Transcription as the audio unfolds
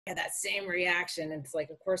had that same reaction. It's like,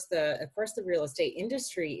 of course the real estate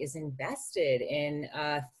industry is invested in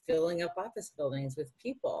filling up office buildings with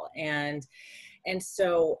people, and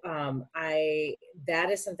so that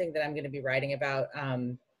is something that I'm going to be writing about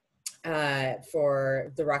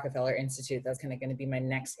for the Rockefeller Institute. That's kind of going to be my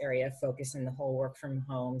next area of focus in the whole work from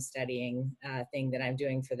home studying thing that I'm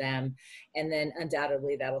doing for them. And then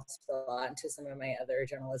undoubtedly that'll spill out into some of my other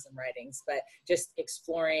journalism writings, but just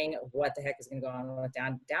exploring what the heck is going to go on with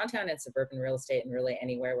downtown and suburban real estate, and really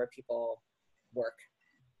anywhere where people work,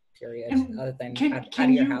 period, other than out of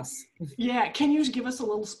your house. Yeah, can you give us a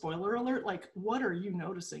little spoiler alert? Like, what are you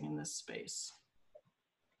noticing in this space?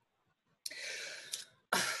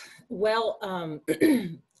 Well,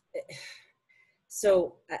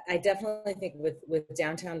 so I definitely think with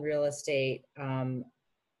downtown real estate,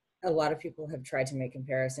 a lot of people have tried to make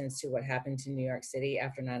comparisons to what happened to New York City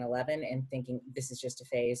after 9/11 and thinking this is just a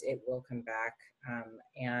phase, it will come back.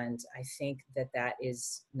 And I think that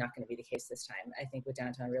is not going to be the case this time. I think with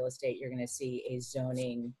downtown real estate, you're going to see a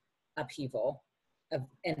zoning upheaval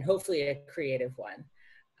and hopefully a creative one.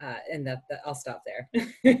 And I'll stop there.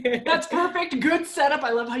 That's perfect. Good setup. I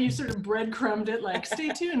love how you sort of breadcrumbed it, like, stay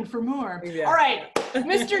tuned for more. Yeah. All right,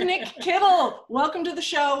 Mr. Nick Kittle, welcome to the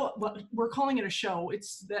show. Well, we're calling it a show.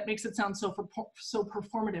 That makes it sound so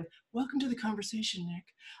performative. Welcome to the conversation, Nick.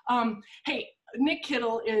 Hey, Nick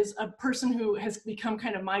Kittle is a person who has become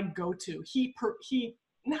kind of my go-to. He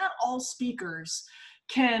not all speakers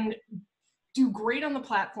can do great on the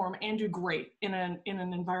platform and do great in an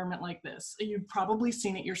environment like this. You've probably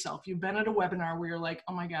seen it yourself. You've been at a webinar where you're like,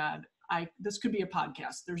 oh my God, this could be a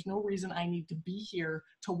podcast. There's no reason I need to be here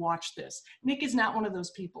to watch this. Nick is not one of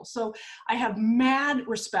those people. So I have mad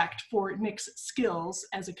respect for Nick's skills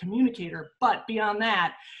as a communicator, but beyond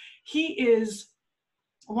that, he is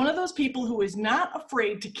one of those people who is not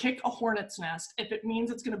afraid to kick a hornet's nest if it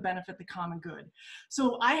means it's going to benefit the common good.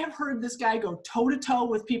 So I have heard this guy go toe-to-toe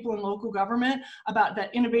with people in local government about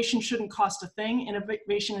that innovation shouldn't cost a thing.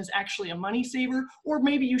 Innovation is actually a money saver, or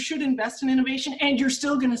maybe you should invest in innovation and you're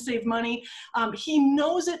still going to save money. He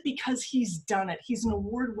knows it because he's done it. He's an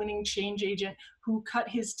award-winning change agent who cut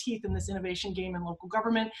his teeth in this innovation game in local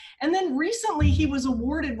government. And then recently he was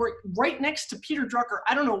awarded right next to Peter Drucker.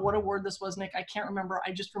 I don't know what award this was, Nick. I can't remember.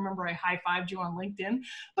 I just remember I high-fived you on LinkedIn.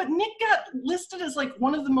 But Nick got listed as like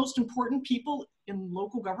one of the most important people in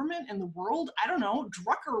local government in the world. I don't know.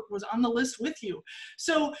 Drucker was on the list with you.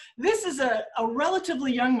 So this is a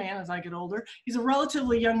relatively young man as I get older. He's a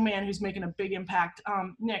relatively young man who's making a big impact.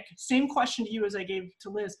 Nick, same question to you as I gave to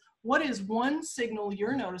Liz. What is one signal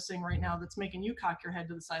you're noticing right now that's making you cock your head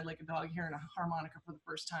to the side like a dog hearing a harmonica for the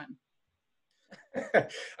first time?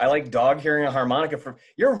 I like dog hearing a harmonica.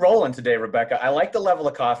 You're rolling today, Rebecca. I like the level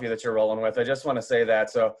of coffee that you're rolling with. I just want to say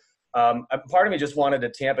that. So part of me just wanted to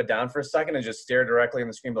tamp it down for a second and just stare directly in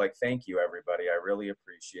the screen and be like, thank you, everybody. I really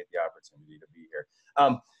appreciate the opportunity to be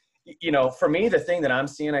here. You know, for me, the thing that I'm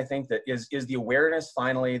seeing, I think that is the awareness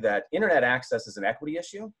finally that internet access is an equity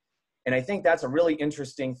issue. And I think that's a really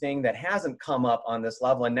interesting thing that hasn't come up on this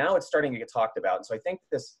level. And now it's starting to get talked about. And so I think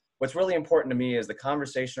what's really important to me is the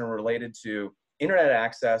conversation related to internet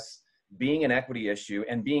access being an equity issue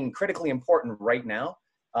and being critically important right now.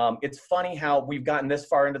 It's funny how we've gotten this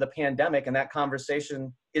far into the pandemic and that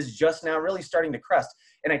conversation is just now really starting to crest.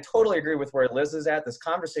 And I totally agree with where Liz is at. This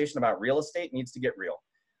conversation about real estate needs to get real.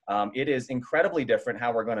 It is incredibly different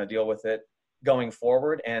how we're going to deal with it going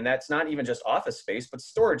forward. And that's not even just office space, but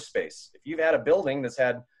storage space. If you've had a building that's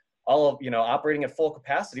had all of, operating at full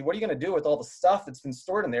capacity, what are you going to do with all the stuff that's been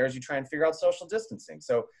stored in there as you try and figure out social distancing?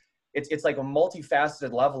 So it's like a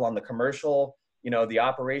multifaceted level on the commercial, the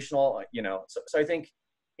operational, so I think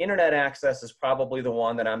internet access is probably the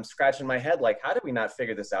one that I'm scratching my head. Like, how did we not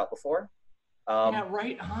figure this out before? Yeah,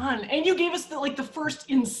 right on. And you gave us the first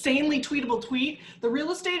insanely tweetable tweet, the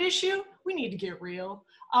real estate issue. We need to get real.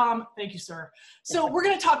 Thank you, sir. So we're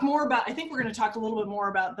going to talk more about, I think we're going to talk a little bit more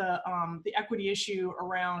about the equity issue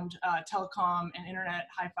around telecom and internet,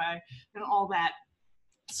 hi-fi, and all that.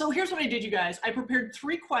 So here's what I did, you guys. I prepared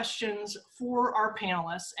 3 questions for our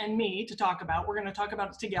panelists and me to talk about. We're going to talk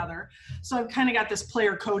about it together. So I've kind of got this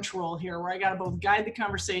player coach role here where I got to both guide the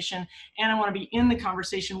conversation and I want to be in the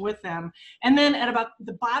conversation with them. And then at about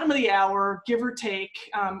the bottom of the hour, give or take,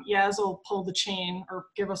 Yaz will pull the chain or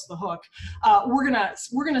give us the hook. We're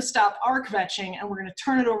gonna stop our kvetching and we're going to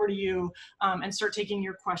turn it over to you and start taking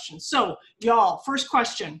your questions. So y'all, first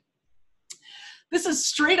question. This is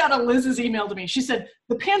straight out of Liz's email to me. She said,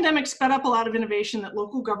 the pandemic sped up a lot of innovation that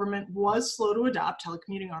local government was slow to adopt,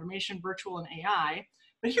 telecommuting, automation, virtual, and AI.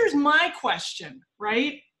 But here's my question,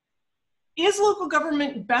 right? Is local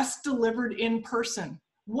government best delivered in person?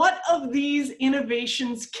 What of these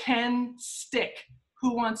innovations can stick?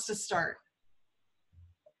 Who wants to start?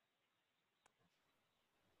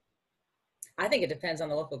 I think it depends on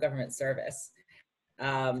the local government service.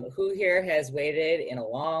 Who here has waited in a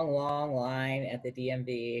long, long line at the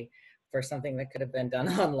DMV for something that could have been done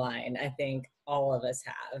online? I think all of us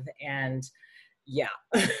have. And yeah.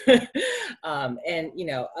 And, you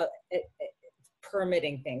know,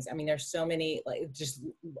 permitting things. I mean, there's so many, like, just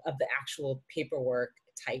of the actual paperwork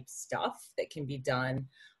type stuff that can be done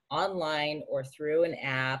online or through an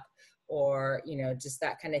app, or, you know, just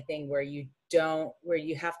that kind of thing where we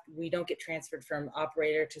don't get transferred from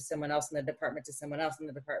operator to someone else in the department to someone else in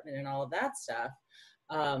the department and all of that stuff.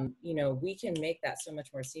 You know, we can make that so much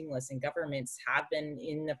more seamless, and governments have been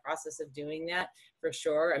in the process of doing that for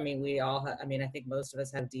sure. I mean, I think most of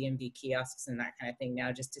us have DMV kiosks and that kind of thing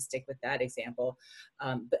now, just to stick with that example.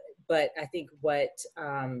 But I think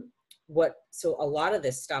so a lot of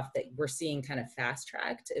this stuff that we're seeing kind of fast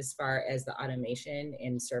tracked as far as the automation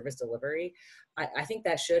in service delivery, I think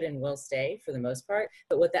that should and will stay for the most part.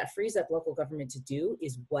 But what that frees up local government to do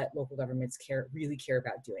is what local governments really care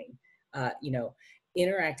about doing. You know,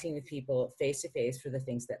 interacting with people face to face for the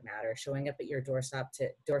things that matter, showing up at your doorstep to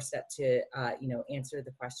you know, answer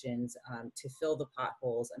the questions, to fill the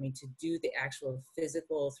potholes. I mean, to do the actual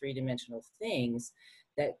physical three-dimensional things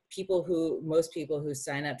that most people who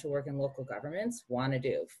sign up to work in local governments want to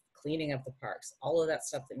do, cleaning up the parks, all of that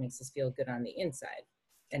stuff that makes us feel good on the inside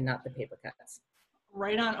and not the paper cuts.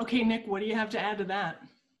 Right on. Okay, Nick, what do you have to add to that?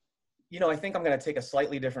 You know, I think I'm going to take a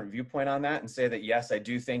slightly different viewpoint on that and say that, yes, I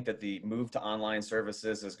do think that the move to online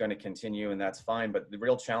services is going to continue, and that's fine. But the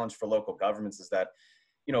real challenge for local governments is that,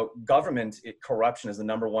 you know, corruption is the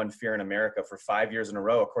 #1 fear in America for 5 years in a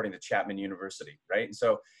row, according to Chapman University, right? And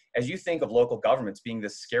so as you think of local governments being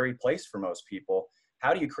this scary place for most people,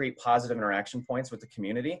 how do you create positive interaction points with the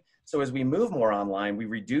community? So as we move more online, we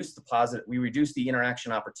reduce the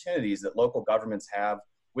interaction opportunities that local governments have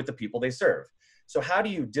with the people they serve. So how do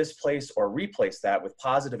you displace or replace that with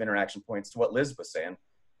positive interaction points, to what Liz was saying,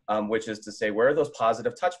 which is to say, where are those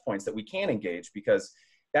positive touch points that we can engage? Because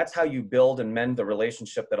that's how you build and mend the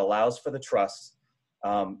relationship that allows for the trust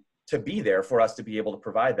to be there for us to be able to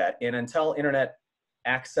provide that. And until internet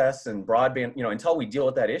access and broadband, you know, until we deal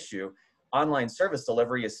with that issue, online service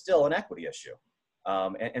delivery is still an equity issue.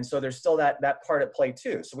 And so there's still that part at play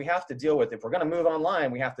too. So we have to deal with, if we're going to move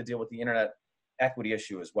online, we have to deal with the internet equity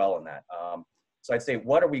issue as well in that. So I'd say,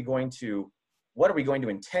 what are we going to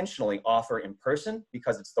intentionally offer in person,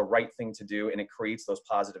 because it's the right thing to do and it creates those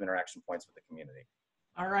positive interaction points with the community.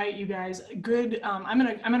 All right, you guys, good. I'm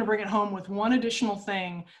gonna bring it home with one additional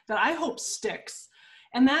thing that I hope sticks,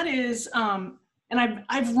 and that is, and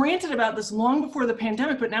I've ranted about this long before the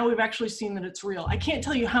pandemic, but now we've actually seen that it's real. I can't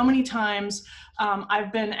tell you how many times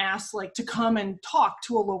I've been asked, like, to come and talk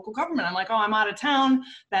to a local government. I'm like, oh, I'm out of town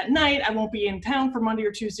that night. I won't be in town for Monday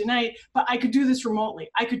or Tuesday night, but I could do this remotely.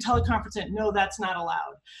 I could teleconference it. No, that's not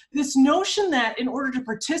allowed. This notion that in order to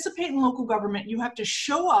participate in local government, you have to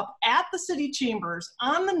show up at the city chambers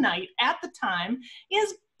on the night at the time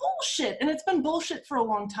is bullshit. And it's been bullshit for a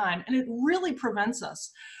long time. And it really prevents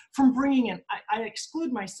us from bringing in, I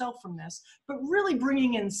exclude myself from this, but really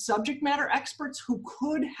bringing in subject matter experts who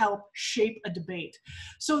could help shape a debate.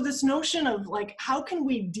 So this notion of, like, how can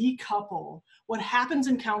we decouple what happens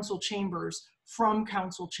in council chambers from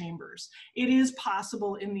council chambers? It is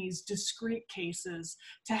possible in these discrete cases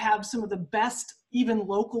to have some of the best, even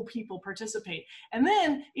local people participate. And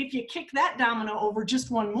then if you kick that domino over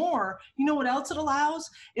just one more, you know what else it allows?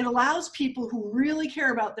 It allows people who really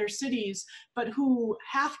care about their cities, but who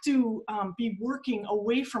have to be working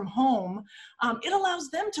away from home, it allows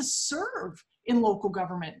them to serve in local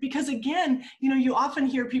government. Because again, you know, you often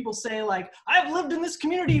hear people say, like, I've lived in this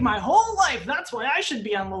community my whole life, that's why I should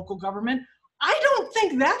be on local government. I don't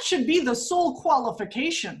think that should be the sole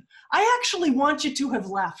qualification. I actually want you to have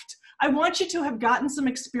left. I want you to have gotten some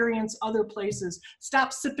experience other places.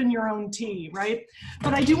 Stop sipping your own tea, right?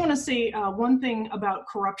 But I do want to say one thing about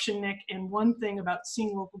corruption, Nick, and one thing about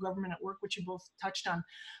seeing local government at work, which you both touched on.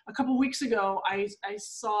 A couple weeks ago, I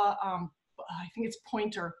saw, I think it's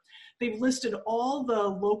Pointer. They've listed all the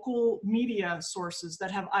local media sources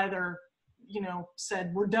that have either, you know,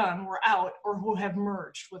 said we're done, we're out, or who have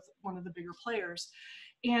merged with one of the bigger players.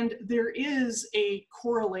 And there is a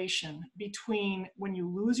correlation between when you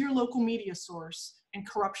lose your local media source and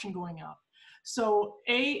corruption going up. So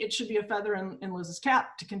A, it should be a feather in Liz's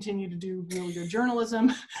cap to continue to do really good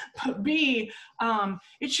journalism. But B,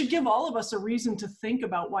 it should give all of us a reason to think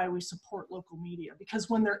about why we support local media. Because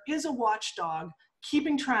when there is a watchdog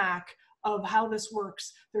keeping track of how this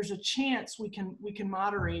works, there's a chance we can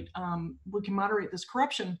moderate this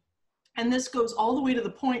corruption. And this goes all the way to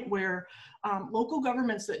the point where local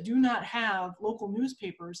governments that do not have local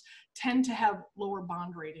newspapers tend to have lower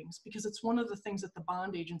bond ratings, because it's one of the things that the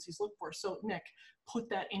bond agencies look for. So Nick, put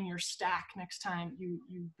that in your stack next time you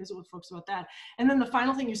visit with folks about that. And then the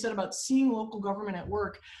final thing you said about seeing local government at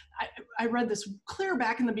work, I read this clear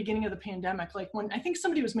back in the beginning of the pandemic, like when I think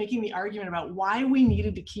somebody was making the argument about why we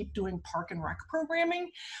needed to keep doing park and rec programming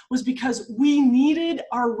was because we needed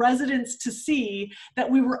our residents to see that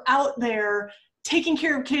we were out there taking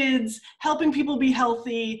care of kids, helping people be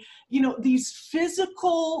healthy, you know, these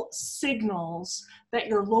physical signals that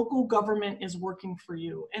your local government is working for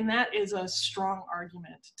you. And that is a strong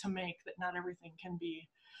argument to make, that not everything can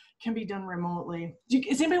be done remotely.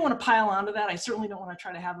 Does anybody want to pile onto that? I certainly don't want to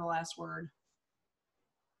try to have the last word.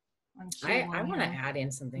 I want to add in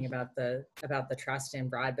something about the trust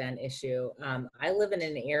and broadband issue. I live in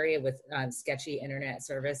an area with sketchy internet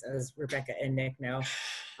service, as Rebecca and Nick know.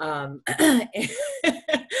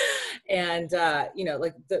 And you know,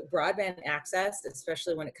 like the broadband access,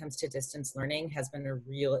 especially when it comes to distance learning, has been a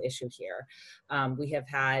real issue here. We have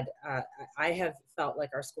had, I have felt like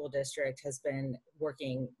our school district has been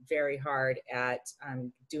working very hard at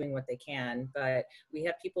doing what they can, but we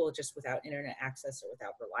have people just without internet access or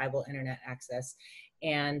without reliable internet access.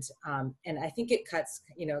 And I think it cuts,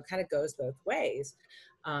 you know, it kind of goes both ways.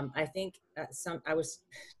 I think I was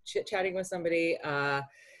chit-chatting with somebody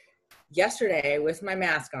yesterday with my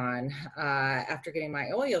mask on after getting my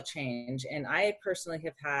oil change, and I personally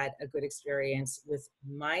have had a good experience with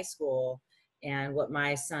my school and what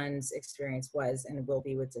my son's experience was and will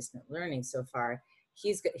be with distant learning so far.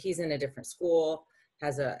 He's in a different school,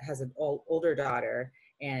 has an older daughter,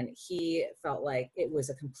 and he felt like it was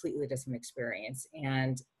a completely different experience.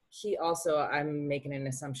 And he also, I'm making an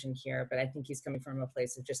assumption here, but I think he's coming from a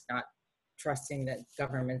place of just not trusting that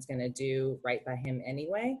government's going to do right by him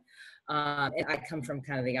anyway. And I come from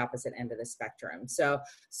kind of the opposite end of the spectrum.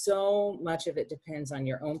 So much of it depends on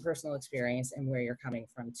your own personal experience and where you're coming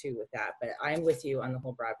from too with that. But I'm with you on the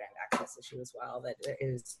whole broadband access issue as well, that it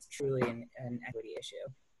is truly an equity issue.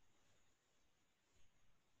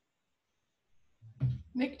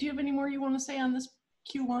 Nick, do you have any more you want to say on this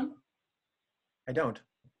Q1? I don't.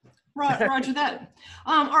 Roger that.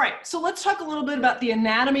 All right, so let's talk a little bit about the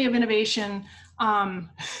anatomy of innovation.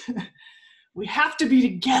 We have to be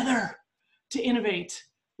together to innovate.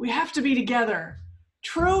 We have to be together.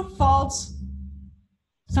 True, false,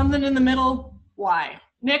 something in the middle? Why?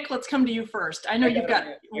 Nick, let's come to you first. I know you've got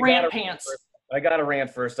rant pants. I got to rant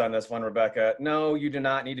first on this one, Rebecca. No, you do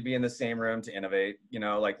not need to be in the same room to innovate. You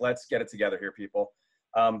know, like, let's get it together here, people.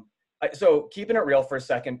 So keeping it real for a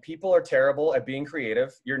second, people are terrible at being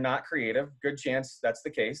creative. You're not creative. Good chance that's the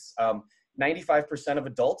case. 95% of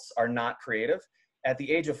adults are not creative. At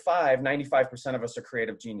the age of 5, 95% of us are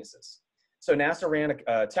creative geniuses. So NASA ran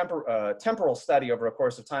a temporal study over a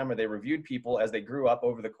course of time where they reviewed people as they grew up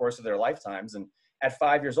over the course of their lifetimes. And at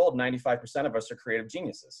 5 years old, 95% of us are creative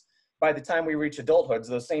geniuses. By the time we reach adulthood,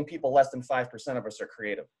 those same people, less than 5% of us are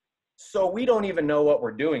creative. So we don't even know what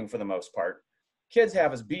we're doing for the most part. Kids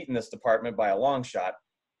have us beat in this department by a long shot.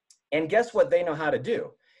 And guess what they know how to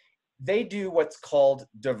do? They do what's called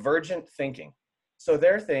divergent thinking. So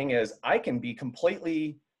their thing is, I can be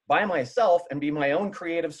completely by myself and be my own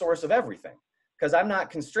creative source of everything, because I'm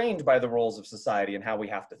not constrained by the rules of society and how we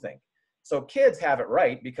have to think. So kids have it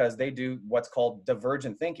right because they do what's called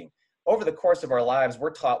divergent thinking. Over the course of our lives,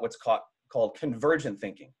 we're taught what's called convergent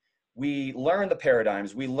thinking. We learn the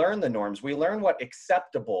paradigms, we learn the norms, we learn what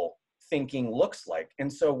acceptable thinking looks like.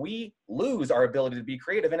 And so we lose our ability to be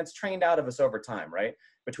creative, and it's trained out of us over time, right?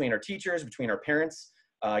 Between our teachers, between our parents,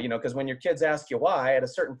 you know, because when your kids ask you why, at a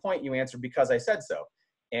certain point you answer, because I said so.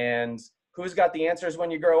 And who's got the answers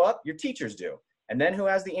when you grow up? Your teachers do. And then who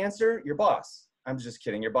has the answer? Your boss. I'm just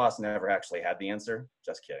kidding. Your boss never actually had the answer.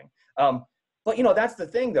 Just kidding. But you know, that's the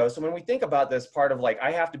thing though. So when we think about this part of like,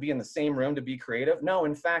 I have to be in the same room to be creative. No,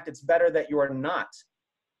 in fact, it's better that you are not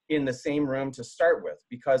in the same room to start with,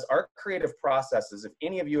 because our creative processes, if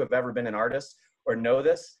any of you have ever been an artist or know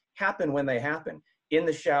this, happen when they happen. In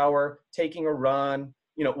the shower, taking a run,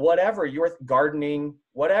 you know, whatever your gardening,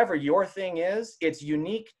 whatever your thing is, it's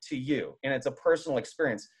unique to you and it's a personal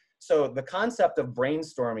experience. So the concept of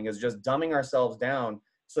brainstorming is just dumbing ourselves down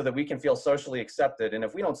so that we can feel socially accepted. And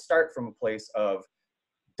if we don't start from a place of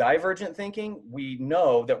divergent thinking, we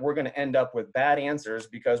know that we're going to end up with bad answers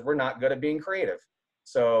because we're not good at being creative.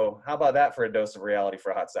 So how about that for a dose of reality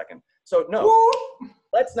for a hot second? So no,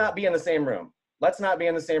 let's not be in the same room. Let's not be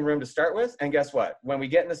in the same room to start with. And guess what? When we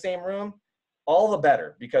get in the same room, all the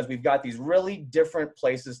better, because we've got these really different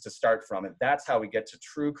places to start from, and that's how we get to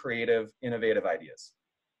true creative, innovative ideas.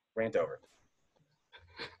 Rant over.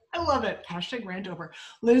 I love it. Hashtag rant over.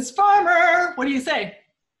 Liz Farmer, what do you say?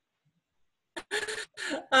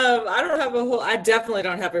 I definitely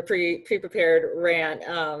don't have a pre-prepared rant,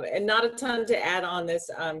 and not a ton to add on this,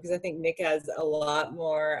 because I think Nick has done a lot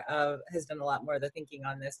more of the thinking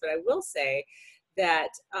on this. But I will say that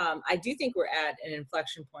I do think we're at an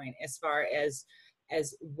inflection point as far as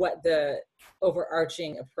what the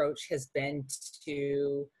overarching approach has been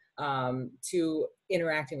to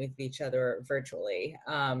interacting with each other virtually.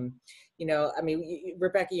 I mean,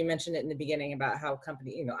 Rebecca, you mentioned it in the beginning about how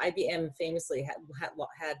IBM famously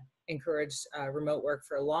had encouraged remote work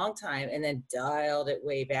for a long time, and then dialed it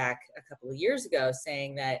way back a couple of years ago,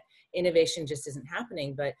 saying that innovation just isn't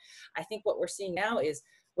happening. But I think what we're seeing now is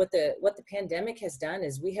what the pandemic has done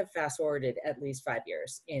is we have fast forwarded at least 5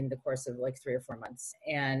 years in the course of like 3 or 4 months,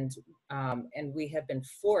 and we have been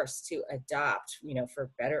forced to adopt,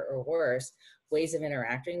 for better or worse, ways of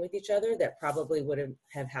interacting with each other that probably would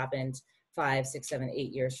have happened 5, 6, 7,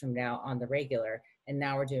 8 years from now on the regular. And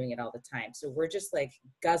now we're doing it all the time. So we're just like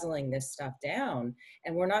guzzling this stuff down,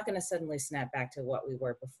 and we're not going to suddenly snap back to what we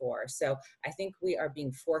were before. So I think we are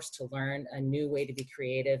being forced to learn a new way to be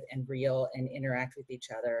creative and real and interact with each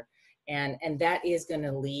other. And that is going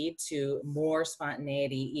to lead to more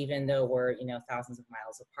spontaneity, even though we're, thousands of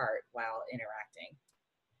miles apart while interacting.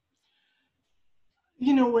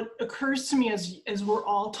 What occurs to me as we're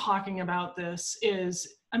all talking about this is,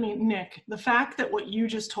 Nick, the fact that what you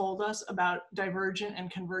just told us about divergent and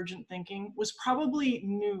convergent thinking was probably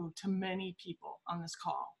new to many people on this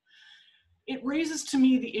call. It raises to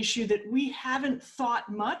me the issue that we haven't thought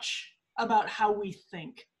much about how we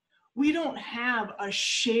think. We don't have a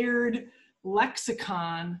shared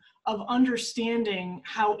lexicon of understanding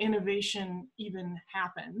how innovation even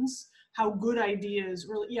happens, how good ideas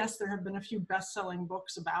really, yes, there have been a few best-selling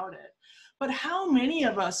books about it, but how many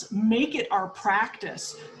of us make it our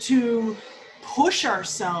practice to push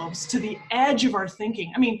ourselves to the edge of our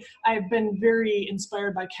thinking? I've been very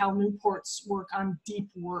inspired by Cal Newport's work on deep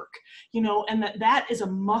work, and that is a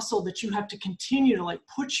muscle that you have to continue to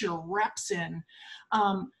put your reps in.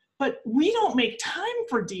 But we don't make time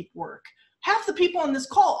for deep work. Half the people on this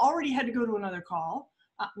call already had to go to another call.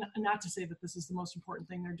 Not to say that this is the most important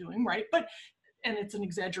thing they're doing, right? And it's an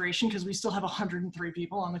exaggeration because we still have 103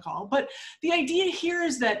 people on the call. But the idea here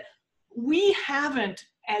is that we haven't,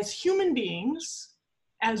 as human beings,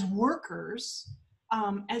 as workers,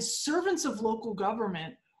 as servants of local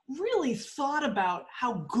government, really thought about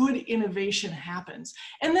how good innovation happens.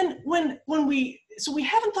 And then so we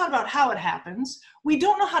haven't thought about how it happens. We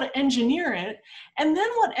don't know how to engineer it. And then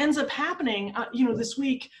what ends up happening, this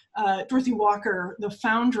week, Dorothy Walker, the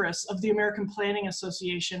foundress of the American Planning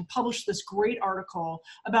Association, published this great article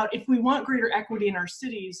about if we want greater equity in our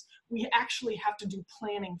cities, we actually have to do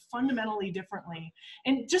planning fundamentally differently.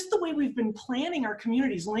 And just the way we've been planning our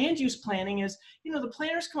communities, land use planning is, the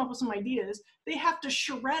planners come up with some ideas, they have to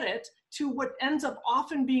charrette it to what ends up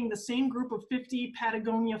often being the same group of 50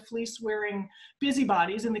 Patagonia fleece-wearing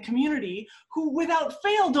busybodies in the community who without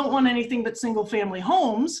fail don't want anything but single-family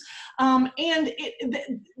homes.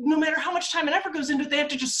 No matter how much time and effort goes into it, they have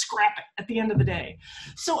to just scrap it at the end of the day.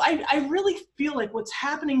 So I really feel like what's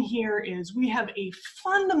happening here is we have a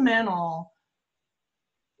fundamental,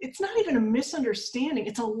 it's not even a misunderstanding,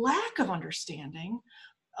 it's a lack of understanding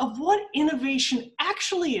of what innovation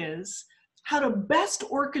actually is, how to best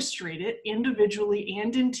orchestrate it individually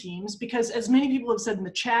and in teams, because as many people have said in the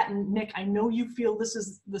chat, and Nick, I know you feel this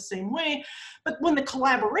is the same way, but when the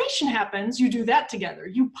collaboration happens, you do that together.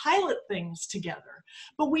 You pilot things together.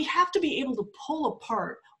 But we have to be able to pull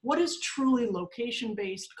apart what is truly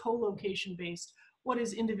location-based, co-location-based, what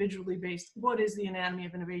is individually based, what is the anatomy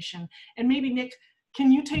of innovation. And maybe, Nick,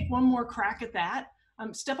 can you take one more crack at that?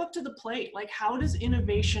 Step up to the plate. How does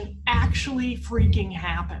innovation actually freaking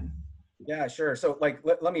happen? Yeah, sure. So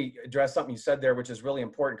let me address something you said there, which is really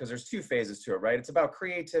important because there's 2 phases to it, right? It's about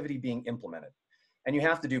creativity being implemented. And you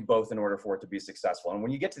have to do both in order for it to be successful. And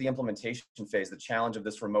when you get to the implementation phase, the challenge of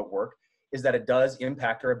this remote work is that it does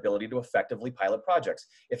impact our ability to effectively pilot projects.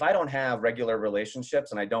 If I don't have regular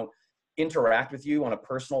relationships and I don't interact with you on a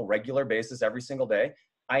personal, regular basis every single day,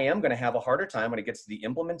 I am going to have a harder time when it gets to the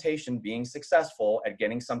implementation being successful at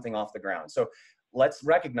getting something off the ground. So let's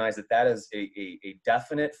recognize that that is a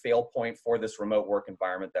definite fail point for this remote work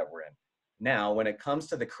environment that we're in. Now, when it comes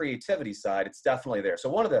to the creativity side, it's definitely there. So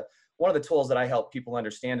one of the tools that I help people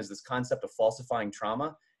understand is this concept of falsifying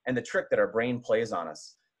trauma and the trick that our brain plays on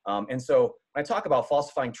us. And so when I talk about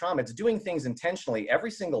falsifying trauma, it's doing things intentionally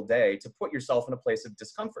every single day to put yourself in a place of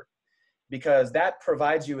discomfort, because that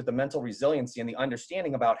provides you with the mental resiliency and the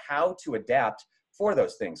understanding about how to adapt for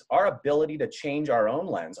those things. Our ability to change our own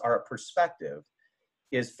lens, our perspective,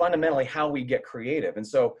 is fundamentally how we get creative. And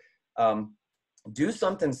so do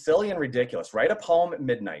something silly and ridiculous. Write a poem at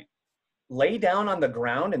midnight. Lay down on the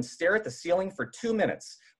ground and stare at the ceiling for 2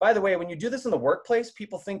 minutes. By the way, when you do this in the workplace,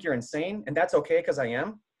 people think you're insane, and that's okay because I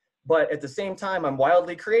am. But at the same time, I'm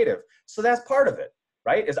wildly creative. So that's part of it,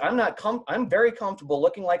 right? Is I'm very comfortable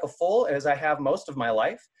looking like a fool as I have most of my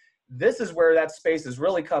life. This is where that space is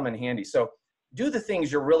really come in handy. So do the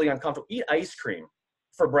things you're really uncomfortable. Eat ice cream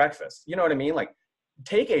for breakfast. You know what I mean? Like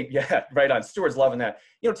yeah, right on. Stuart's loving that.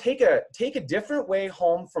 You know, take a different way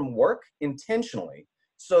home from work intentionally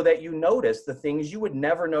so that you notice the things you would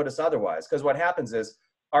never notice otherwise. Because what happens is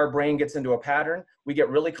our brain gets into a pattern. We get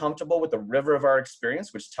really comfortable with the river of our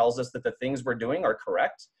experience, which tells us that the things we're doing are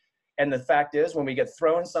correct. And the fact is, when we get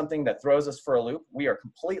thrown something that throws us for a loop, we are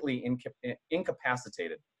completely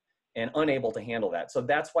incapacitated and unable to handle that. So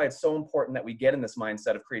that's why it's so important that we get in this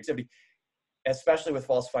mindset of creativity, especially with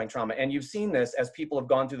falsifying trauma. And you've seen this as people have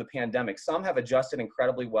gone through the pandemic. Some have adjusted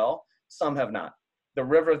incredibly well, some have not. The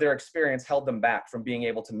river of their experience held them back from being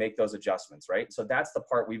able to make those adjustments, right? So that's the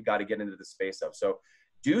part we've got to get into the space of. So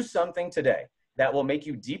do something today that will make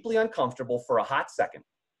you deeply uncomfortable for a hot second.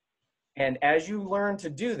 And as you learn to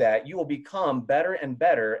do that, you will become better and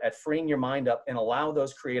better at freeing your mind up and allow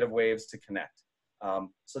those creative waves to connect.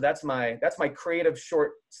 So that's my creative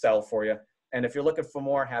short sell for you. And if you're looking for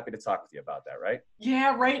more, happy to talk with you about that, right?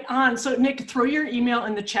 Yeah, right on. So Nick, throw your email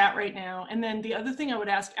in the chat right now. And then the other thing I would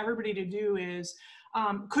ask everybody to do is,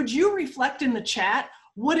 could you reflect in the chat,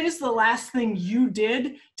 what is the last thing you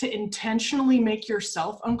did to intentionally make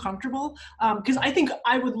yourself uncomfortable? Because I think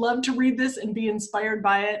I would love to read this and be inspired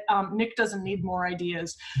by it. Nick doesn't need more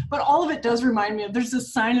ideas, but all of it does remind me of, there's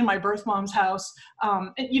this sign in my birth mom's house.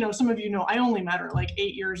 And, you know, some of you know, I only met her like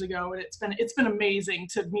 8 years ago, and it's been amazing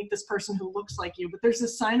to meet this person who looks like you. But there's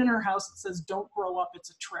this sign in her house that says, "Don't grow up, it's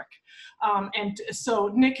a trick." And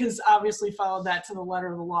so Nick has obviously followed that to the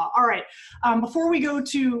letter of the law. All right, before we go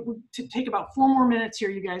to take about 4 more minutes here,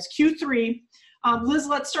 you guys, Q3. Liz,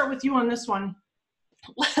 let's start with you on this one.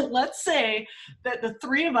 Let's say that the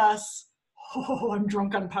three of us, oh, I'm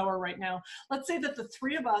drunk on power right now. Let's say that the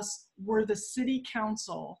three of us were the city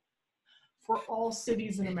council for all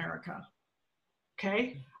cities in America.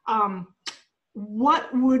 Okay.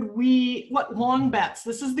 What long bets,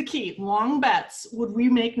 this is the key, long bets would we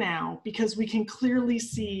make now because we can clearly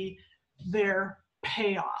see their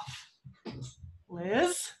payoff?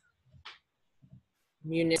 Liz?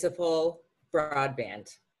 Municipal broadband,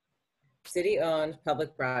 city-owned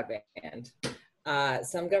public broadband.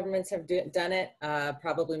 Some governments have done it,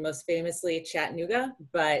 probably most famously Chattanooga,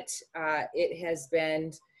 but it has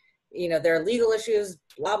been, you know, there are legal issues,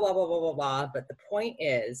 blah, blah, blah, blah, blah, blah. But the point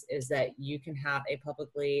is that you can have a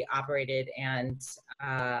publicly operated and,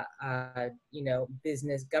 you know,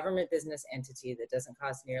 government business entity that doesn't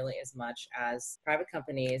cost nearly as much as private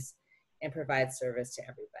companies and provide service to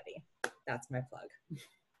everybody. That's my plug.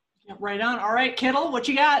 Yeah, right on. All right, Kittle, what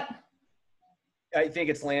you got? I think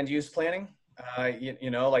it's land use planning.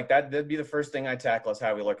 You know, like that'd be the first thing I tackle is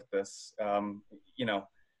how we look at this. You know,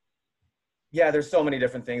 yeah, there's so many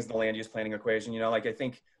different things in the land use planning equation. You know, like I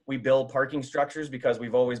think we build parking structures because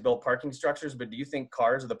we've always built parking structures, but do you think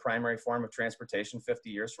cars are the primary form of transportation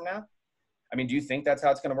 50 years from now? I mean, do you think that's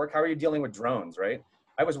how it's going to work? How are you dealing with drones, right?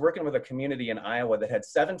 I was working with a community in Iowa that had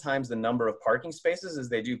 7 times the number of parking spaces as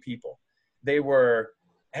they do people. They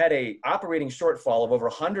had a operating shortfall of over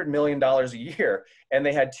 $100 million a year, and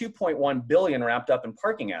they had 2.1 billion wrapped up in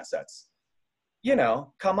parking assets. You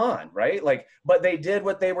know, come on, right? Like, but they did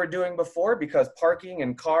what they were doing before because parking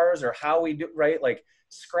and cars are how we do, right? Like,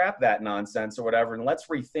 scrap that nonsense or whatever, and let's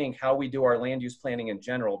rethink how we do our land use planning in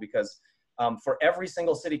general, because for every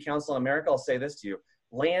single city council in America, I'll say this to you,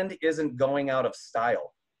 land isn't going out of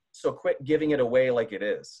style. So quit giving it away like it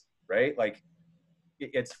is, right? Like,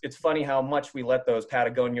 it's funny how much we let those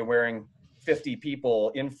Patagonia wearing 50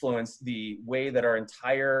 people influence the way that our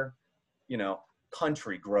entire, you know,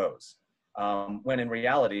 country grows. When in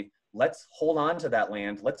reality, let's hold on to that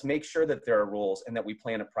land. Let's make sure that there are rules and that we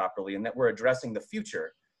plan it properly and that we're addressing the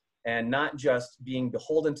future and not just being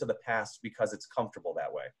beholden to the past because it's comfortable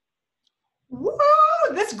that way. Woo!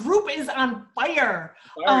 This group is on fire.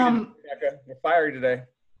 You're fiery today.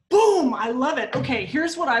 Boom! I love it. Okay,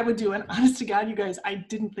 here's what I would do. And honest to God, you guys, I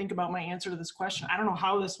didn't think about my answer to this question. I don't know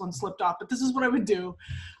how this one slipped off, but this is what I would do.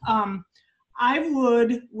 I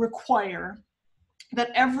would require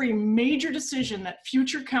that every major decision that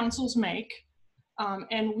future councils make,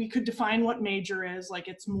 and we could define what major is, like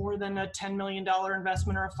it's more than a $10 million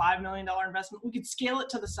investment or a $5 million investment. We could scale it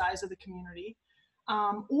to the size of the community.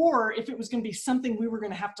 Or if it was going to be something we were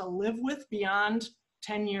going to have to live with beyond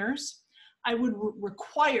 10 years, I would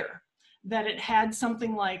require that it had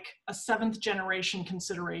something like a 7th generation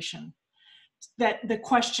consideration. That the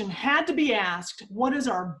question had to be asked, what is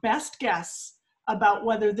our best guess about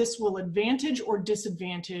whether this will advantage or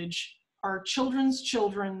disadvantage our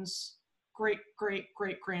children's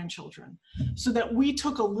great-great-great-grandchildren, so that we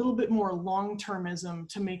took a little bit more long-termism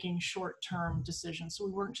to making short-term decisions, so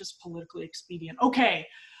we weren't just politically expedient. Okay,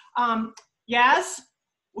 Yaz,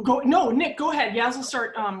 we'll go. No, Nick, go ahead. Yaz will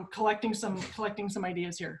start collecting some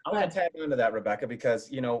ideas here. I want to tag onto that, Rebecca, because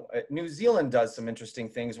New Zealand does some interesting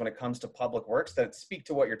things when it comes to public works that speak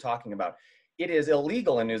to what you're talking about. It is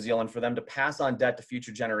illegal in New Zealand for them to pass on debt to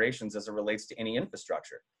future generations as it relates to any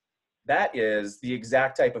infrastructure. That is the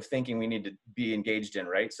exact type of thinking we need to be engaged in,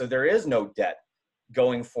 right? So there is no debt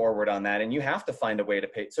going forward on that, and you have to find a way to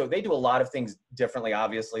pay. So they do a lot of things differently,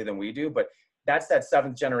 obviously, than we do, but that's that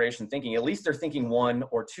 7th generation thinking. At least they're thinking 1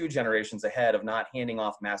 or 2 generations ahead of not handing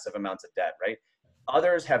off massive amounts of debt, right?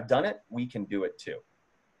 Others have done it. We can do it too.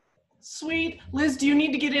 Sweet. Liz, do you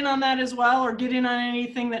need to get in on that as well, or get in on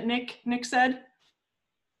anything that Nick said?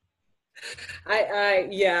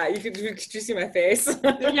 Yeah, you could just see my face.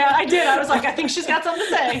 Yeah, I did. I was like, I think she's got something to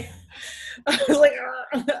say. I was like,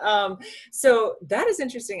 so that is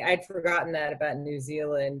interesting. I'd forgotten that about New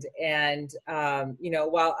Zealand. And,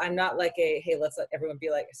 while I'm not like hey, let's let everyone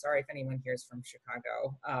be like, sorry if anyone here is from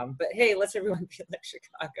Chicago, but hey, let's everyone be like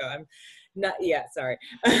Chicago. I'm not, yeah, sorry.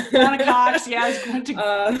 Donna Cox, yeah, I was going to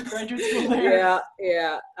graduate school there.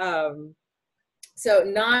 Yeah. So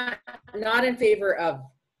not in favor of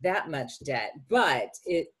that much debt, but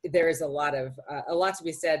there is a lot to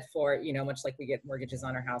be said for, much like we get mortgages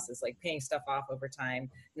on our houses, like paying stuff off over time,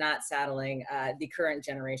 not saddling the current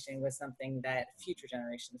generation with something that future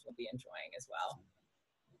generations will be enjoying as well.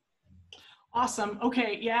 Awesome.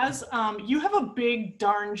 Okay, Yaz, you have a big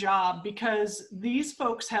darn job, because these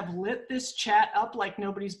folks have lit this chat up like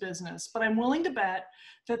nobody's business, but I'm willing to bet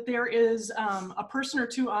that there is a person or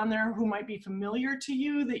two on there who might be familiar to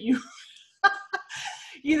you, that you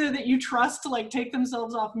either that you trust to like take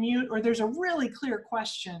themselves off mute, or there's a really clear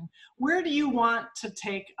question. Where do you want to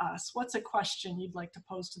take us? What's a question you'd like to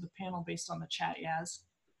pose to the panel based on the chat, Yaz?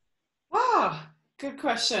 Oh, good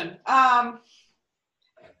question.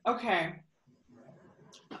 Okay.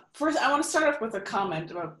 First, I want to start off with a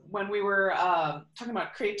comment about when we were talking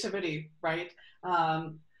about creativity, right?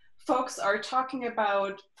 Folks are talking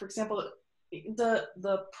about, for example,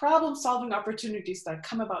 the problem-solving opportunities that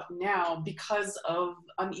come about now because of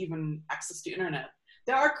uneven access to internet.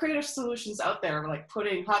 There are creative solutions out there, like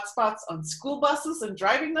putting hotspots on school buses and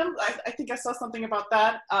driving them. I think I saw something about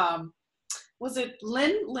that. Was it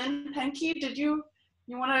Lynn Penke? Did you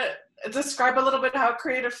want to describe a little bit how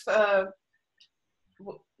creative?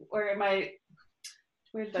 Where did I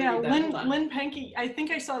read that? Lynn Penke. I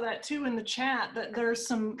think I saw that too in the chat. That there's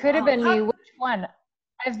some. Could have been me. Which one?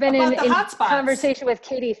 I've been in conversation with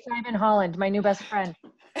Katie Simon Holland, my new best friend.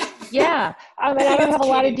 Yeah, I don't have a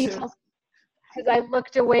lot of details because I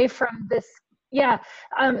looked away from this. Yeah,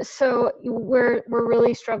 so we're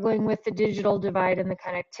really struggling with the digital divide and the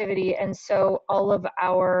connectivity, and so all of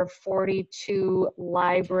our 42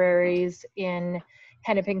 libraries in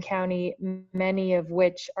Hennepin County, many of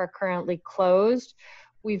which are currently closed,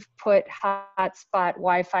 we've put hotspot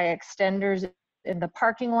Wi-Fi extenders in the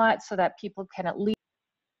parking lot so that people can at least.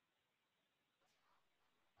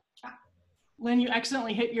 Lynn, you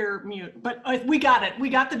accidentally hit your mute, but we got it. We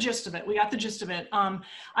got the gist of it.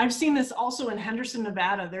 I've seen this also in Henderson,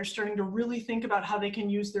 Nevada. They're starting to really think about how they can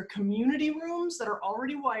use their community rooms that are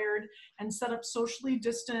already wired and set up socially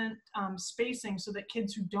distant spacing so that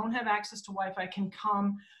kids who don't have access to Wi-Fi can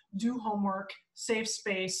come, do homework, safe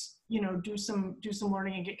space, do some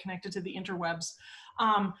learning and get connected to the interwebs.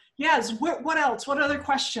 Yes, what else? What other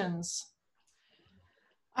questions?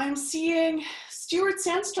 I'm seeing Stuart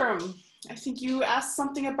Sandstrom. I think you asked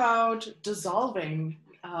something about dissolving.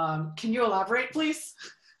 Can you elaborate, please?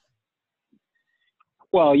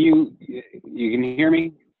 Well, you can hear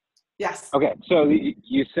me? Yes. Okay, so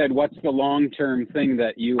you said, what's the long-term thing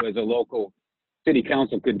that you as a local city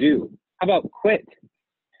council could do? How about quit?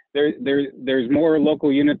 There's more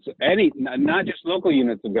local units, not just local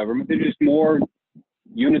units of government, there's just more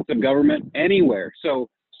units of government anywhere.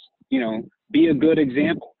 So, be a good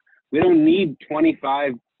example. We don't need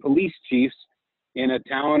 25 police chiefs in a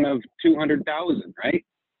town of 200,000, right?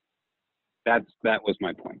 That was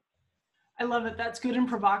my point. I love it. That's good and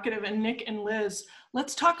provocative. And Nick and Liz,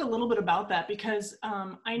 let's talk a little bit about that, because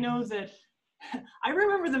I know that I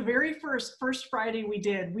remember the very first Friday we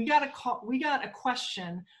did, we got a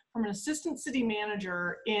question from an assistant city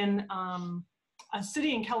manager in a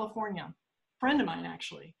city in California, a friend of mine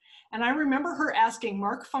actually. And I remember her asking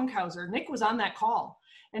Mark Funkhauser, Nick was on that call,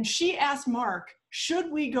 and she asked Mark,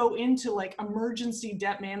 should we go into like emergency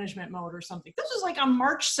debt management mode or something? This was like on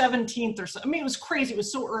March 17th or so. I mean, it was crazy. It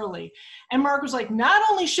was so early. And Mark was like, not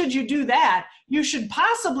only should you do that, you should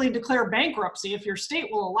possibly declare bankruptcy if your state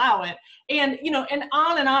will allow it. And, you know, and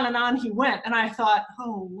on and on and on he went. And I thought,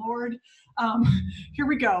 oh, Lord, here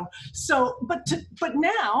we go. So, but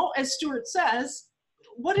now, as Stuart says,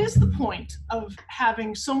 what is the point of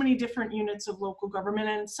having so many different units of local government?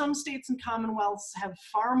 And some states and commonwealths have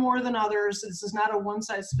far more than others. This is not a one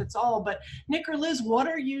size fits all, but Nick or Liz, what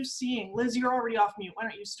are you seeing? Liz, you're already off mute. Why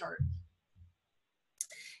don't you start?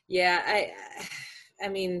 Yeah, I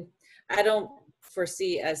mean, I don't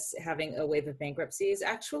foresee us having a wave of bankruptcies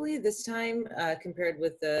actually this time compared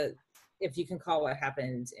with if you can call what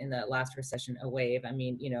happened in the last recession a wave. I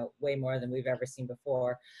mean, you know, way more than we've ever seen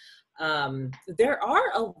before. There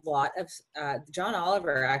are a lot of, John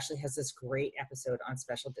Oliver actually has this great episode on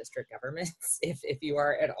special district governments. If you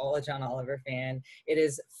are at all a John Oliver fan, it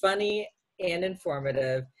is funny and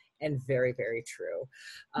informative and very, very true.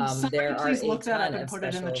 There are please look that up and put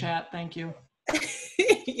it in the chat. Thank you.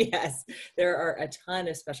 Yes, there are a ton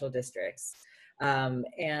of special districts.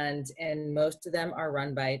 And most of them are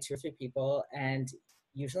run by 2 or 3 people, and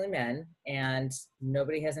usually men, and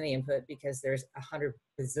nobody has any input because there's 100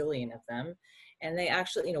 bazillion of them, and they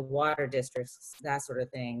actually, you know, water districts, that sort of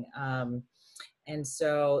thing. And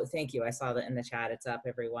so, thank you. I saw that in the chat. It's up,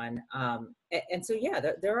 everyone. And so, yeah,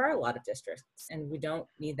 there are a lot of districts, and we don't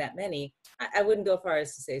need that many. I wouldn't go far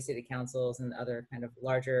as to say city councils and other kind of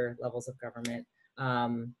larger levels of government,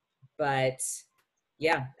 but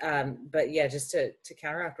just to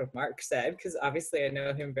counteract what Mark said, because obviously I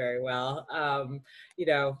know him very well. You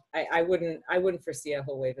know, I wouldn't foresee a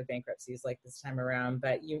whole wave of bankruptcies like this time around,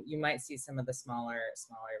 but you might see some of the smaller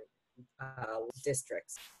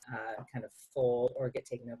districts kind of fold or get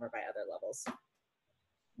taken over by other levels.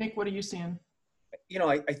 Nick, what are you seeing? You know,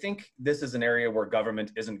 I think this is an area where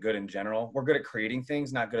government isn't good in general. We're good at creating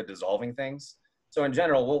things, not good at dissolving things. So in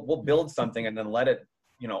general, we'll build something and then let it,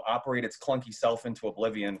 you know, operate its clunky self into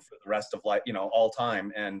oblivion for the rest of life, you know, all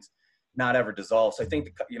time, and not ever dissolve. So I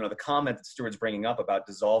think, you know, the comment that Stuart's bringing up about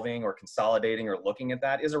dissolving or consolidating or looking at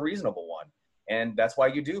that is a reasonable one. And that's why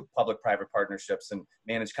you do public-private partnerships and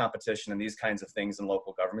manage competition and these kinds of things in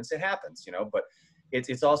local governments. It happens, you know, but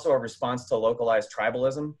it's also a response to localized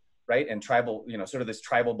tribalism, right? And tribal, you know, sort of this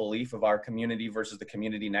tribal belief of our community versus the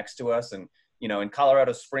community next to us. And, you know, in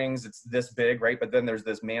Colorado Springs, it's this big, right? But then there's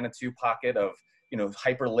this Manitou pocket of, you know,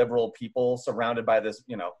 hyper liberal people surrounded by this,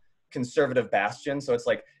 you know, conservative bastion. So it's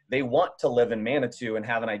like they want to live in Manitou and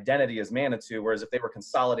have an identity as Manitou, whereas if they were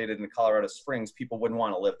consolidated in Colorado Springs, people wouldn't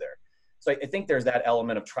want to live there. So I think there's that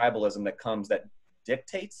element of tribalism that comes that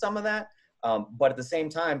dictates some of that. But at the same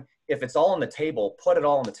time, if it's all on the table, put it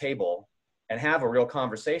all on the table and have a real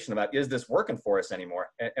conversation about, is this working for us anymore?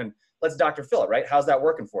 And let's Dr. Phil it, right? How's that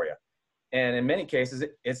working for you? And in many cases,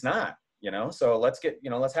 it's not. You know, so let's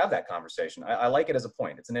have that conversation. I like it as a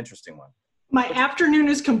point. It's an interesting one. My afternoon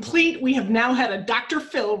is complete. We have now had a Dr.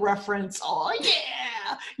 Phil reference. Oh,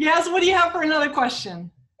 yeah. Yes, what do you have for another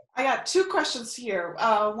question? I got 2 questions here.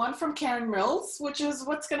 One from Karen Mills, which is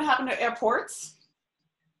what's going to happen to airports?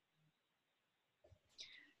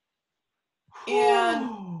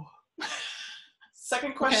 And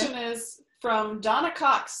second question is from Donna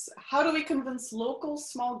Cox. How do we convince local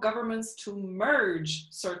small governments to merge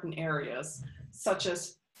certain areas, such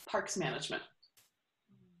as parks management?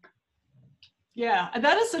 Yeah,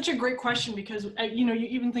 that is such a great question, because, you know, you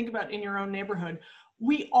even think about in your own neighborhood,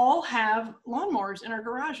 we all have lawnmowers in our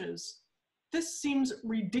garages. This seems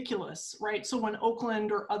ridiculous, right? So when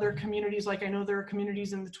Oakland or other communities, like I know there are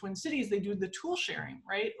communities in the Twin Cities, they do the tool sharing,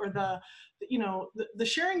 right? Or the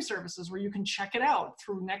sharing services where you can check it out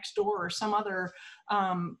through Nextdoor or some other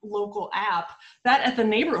local app. That at the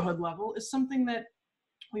neighborhood level is something that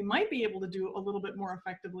we might be able to do a little bit more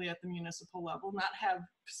effectively at the municipal level, not have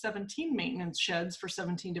 17 maintenance sheds for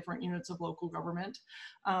 17 different units of local government,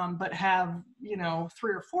 but have, you know,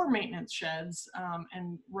 3 or 4 maintenance sheds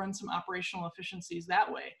and run some operational efficiencies that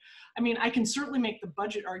way. I mean, I can certainly make the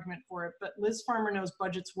budget argument for it, but Liz Farmer knows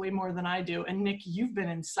budgets way more than I do. And Nick, you've been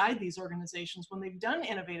inside these organizations when they've done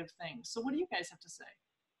innovative things. So what do you guys have to say?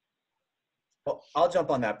 Well, I'll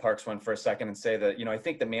jump on that parks one for a second and say that, I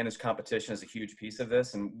think that managed competition is a huge piece of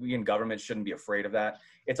this, and we in government shouldn't be afraid of that.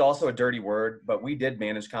 It's also a dirty word, but we did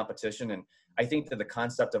manage competition. And I think that the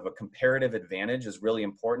concept of a comparative advantage is really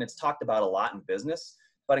important. It's talked about a lot in business,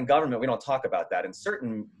 but in government, we don't talk about that. And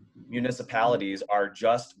certain municipalities are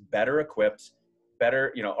just better equipped,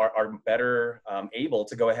 are better able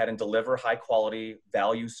to go ahead and deliver high quality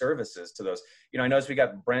value services to those. I noticed we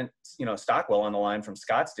got Brent, Stockwell on the line from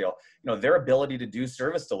Scottsdale. Their ability to do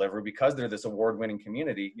service delivery because they're this award-winning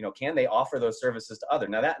community, can they offer those services to others?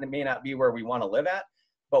 Now that may not be where we want to live at,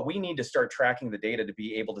 but we need to start tracking the data to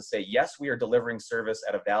be able to say, yes, we are delivering service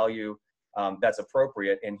at a value that's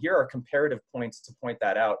appropriate. And here are comparative points to point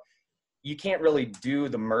that out. You can't really do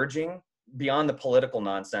the merging beyond the political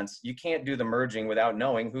nonsense. You can't do the merging without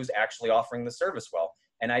knowing who's actually offering the service well.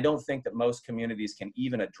 And I don't think that most communities can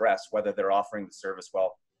even address whether they're offering the service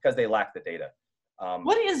well because they lack the data.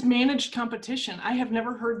 What is managed competition? I have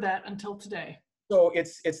never heard that until today. So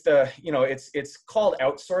it's called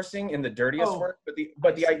outsourcing in the dirtiest word,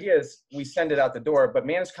 but the idea is we send it out the door. But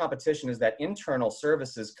managed competition is that internal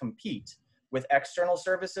services compete with external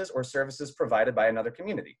services or services provided by another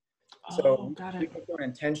community. So you can do an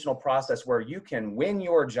intentional process where you can win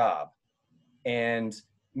your job and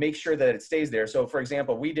make sure that it stays there. So for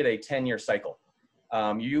example, we did a 10-year cycle.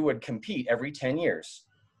 You would compete every 10 years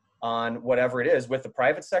on whatever it is with the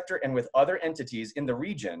private sector and with other entities in the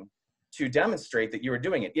region to demonstrate that you were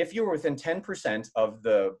doing it. If you were within 10% of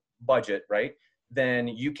the budget, right, then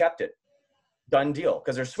you kept it. Done deal,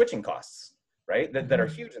 because there's switching costs, right, that are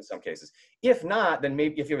huge in some cases. If not, then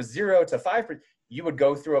maybe if it was 0 to 5%, you would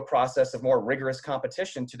go through a process of more rigorous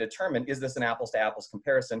competition to determine, is this an apples to apples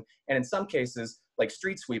comparison? And in some cases, like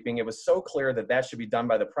street sweeping, it was so clear that that should be done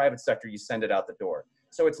by the private sector, you send it out the door.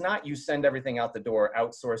 So it's not you send everything out the door,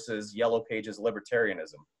 outsources, yellow pages,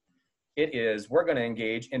 libertarianism. It is, we're going to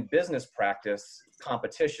engage in business practice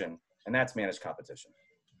competition, and that's managed competition.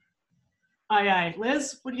 Aye, aye.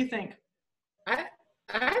 Liz, what do you think? I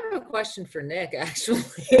have a question for Nick,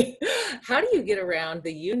 actually. How do you get around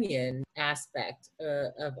the union aspect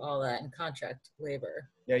of all that and contract labor?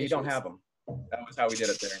 Yeah, you don't have them. That was how we did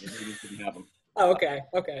it there. We didn't have them. Oh, okay.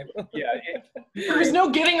 Yeah. There's no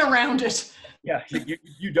getting around it. Yeah,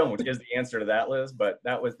 you don't is the answer to that, Liz, but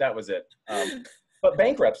that was it. But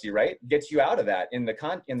bankruptcy, right, gets you out of that in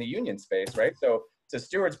the union space, right? So to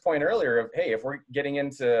Stuart's point earlier of, hey, if we're getting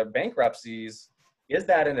into bankruptcies, is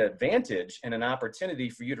that an advantage and an opportunity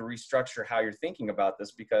for you to restructure how you're thinking about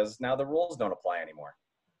this, because now the rules don't apply anymore?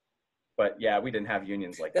 But yeah, we didn't have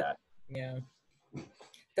unions like that. Yeah,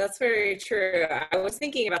 that's very true. I was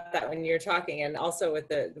thinking about that when you're talking, and also with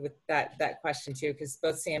that question too, because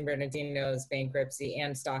both San Bernardino's bankruptcy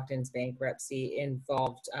and Stockton's bankruptcy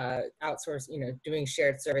involved doing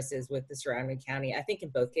shared services with the surrounding county. I think in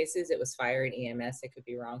both cases it was fire and EMS. I could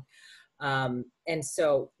be wrong. And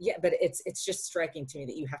so, yeah, but it's just striking to me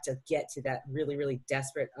that you have to get to that really, really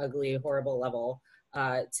desperate, ugly, horrible level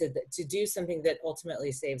to do something that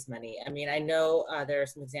ultimately saves money. I mean, I know there are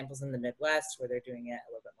some examples in the Midwest where they're doing it a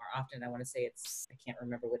little bit more often. I want to say I can't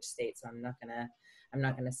remember which state, so I'm not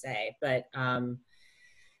gonna say, but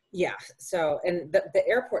yeah. So, and the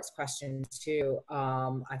airports question too.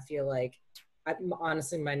 I feel like,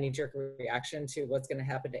 honestly, my knee-jerk reaction to what's going to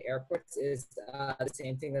happen to airports is the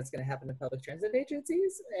same thing that's going to happen to public transit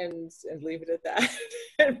agencies, and leave it at that.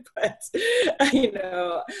 But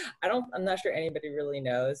I'm not sure anybody really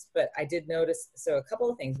knows. But I did notice. So a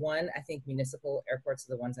couple of things. One, I think municipal airports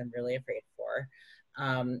are the ones I'm really afraid for.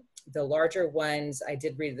 The larger ones, I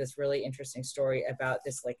did read this really interesting story about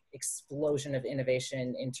this like explosion of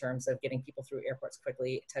innovation in terms of getting people through airports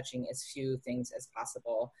quickly, touching as few things as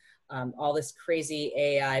possible. All this crazy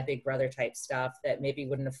AI Big Brother type stuff that maybe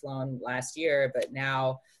wouldn't have flown last year, but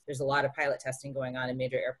now there's a lot of pilot testing going on in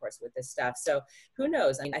major airports with this stuff. So who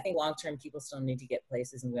knows? I mean, I think long-term people still need to get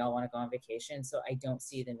places, and we all want to go on vacation. So I don't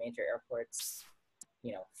see the major airports,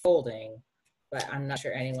 folding. But I'm not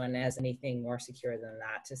sure anyone has anything more secure than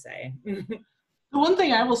that to say. The one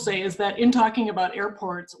thing I will say is that in talking about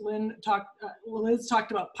airports, Liz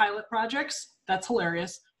talked about pilot projects. That's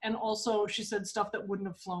hilarious. And also she said stuff that wouldn't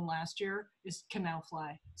have flown last year can now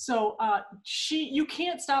fly. So you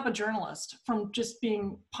can't stop a journalist from just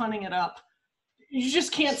punning it up. You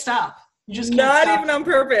just can't stop. You just can't Not stop. even on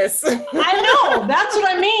purpose. I know, that's what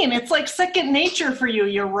I mean. It's like second nature for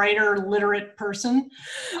you writer, literate person.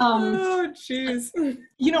 Oh, jeez.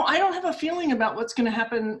 I don't have a feeling about what's going to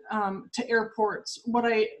happen to airports. What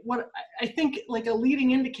I think like a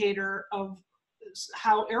leading indicator of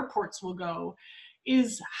how airports will go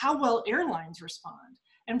is how well airlines respond.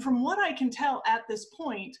 And from what I can tell at this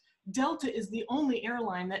point, Delta is the only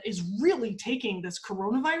airline that is really taking this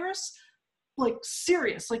coronavirus like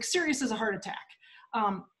serious as a heart attack.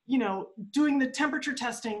 You know, doing the temperature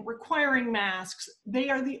testing, requiring masks. They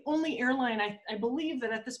are the only airline, I believe,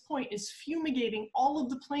 that at this point is fumigating all of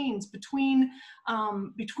the planes between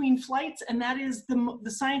flights, and that is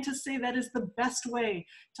the scientists say that is the best way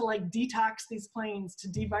to like detox these planes, to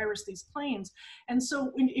de-virus these planes. And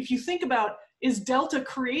so if you think about, is Delta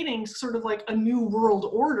creating sort of like a new world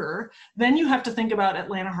order, then you have to think about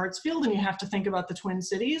Atlanta Hartsfield, and you have to think about the Twin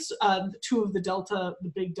Cities, two of the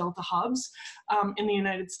big Delta hubs in the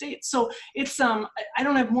United States. So it's, I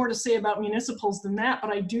don't have more to say about municipals than that,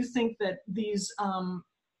 but I do think that these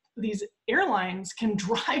airlines can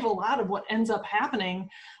drive a lot of what ends up happening,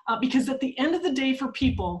 because at the end of the day for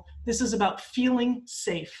people, this is about feeling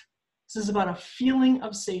safe. This is about a feeling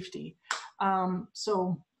of safety.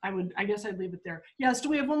 So I guess I'd leave it there. Yes, do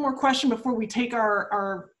we have one more question before we take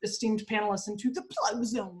our esteemed panelists into the plug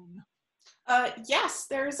zone? Yes,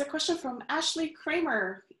 there is a question from Ashley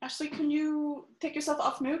Kramer. Ashley, can you take yourself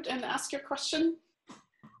off mute and ask your question?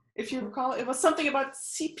 If you recall, it was something about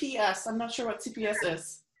CPS. I'm not sure what CPS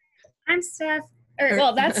is. I'm Steph.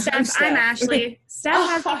 Well, that's Steph. I'm Ashley. Steph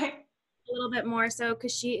has Hi. a little bit more so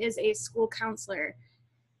because she is a school counselor.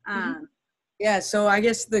 Yeah, so I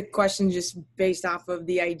guess the question just based off of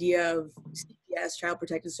the idea of CPS, Child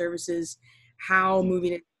Protective Services, how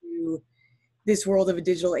moving into this world of a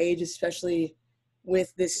digital age, especially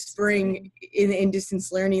with this spring in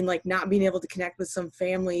distance learning, like not being able to connect with some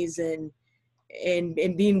families and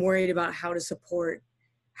being worried about how to support,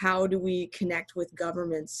 how do we connect with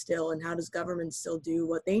government still, and how does government still do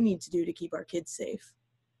what they need to do to keep our kids safe?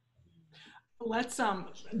 Let's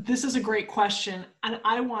this is a great question, and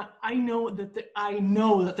I know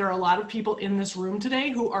that there are a lot of people in this room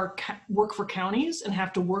today who work for counties and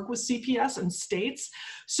have to work with CPS and states.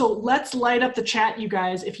 So let's light up the chat, you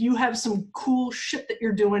guys. If you have some cool shit that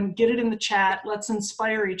you're doing, get it in the chat. Let's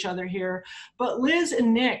inspire each other here. But Liz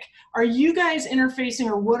and Nick, are you guys interfacing,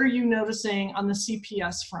 or what are you noticing on the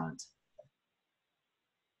CPS front?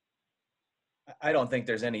 I don't think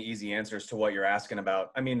there's any easy answers to what you're asking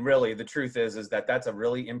about. I mean, really, the truth is that that's a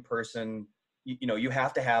really in-person, you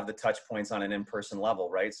have to have the touch points on an in-person level,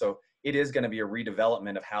 right? So it is going to be a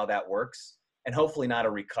redevelopment of how that works, and hopefully not a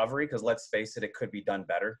recovery, because let's face it, it could be done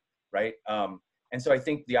better, right? And so I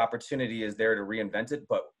think the opportunity is there to reinvent it.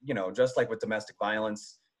 But, just like with domestic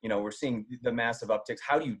violence, we're seeing the massive upticks.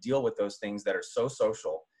 How do you deal with those things that are so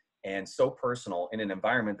social and so personal in an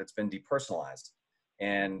environment that's been depersonalized?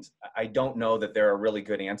 And I don't know that there are really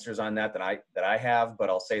good answers on that I have, but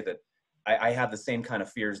I'll say that I have the same kind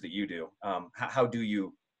of fears that you do. How do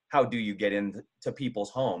you get into people's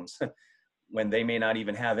homes when they may not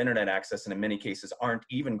even have internet access, and in many cases aren't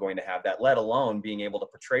even going to have that, let alone being able to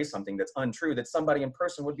portray something that's untrue that somebody in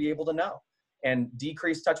person would be able to know? And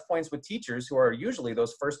decreased touch points with teachers, who are usually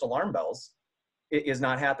those first alarm bells, is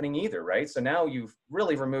not happening either, right? So now you've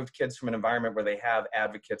really removed kids from an environment where they have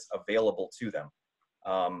advocates available to them.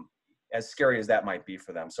 As scary as that might be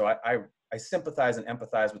for them. So I sympathize and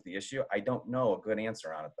empathize with the issue. I don't know a good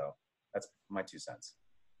answer on it, though. That's my 2 cents.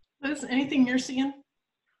 Liz, anything you're seeing?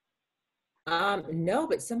 No,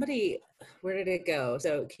 but somebody, where did it go?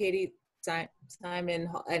 So Katie, Simon,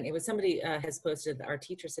 and it was somebody has posted that our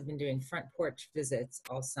teachers have been doing front porch visits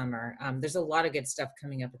all summer. There's a lot of good stuff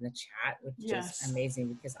coming up in the chat, which is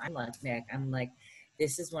amazing, because I'm like Nick. I'm like,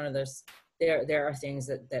 this is one of those, there are things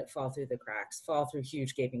that fall through the cracks, fall through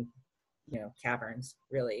huge gaping, caverns,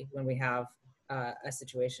 really, when we have a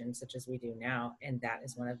situation such as we do now, and that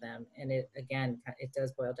is one of them. And it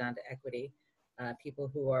does boil down to equity. People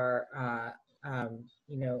who are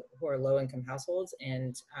who are low income households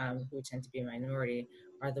and who tend to be a minority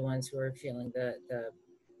are the ones who are feeling the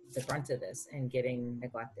brunt of this and getting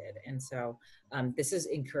neglected. And so this is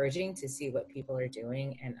encouraging to see what people are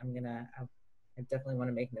doing, and I definitely want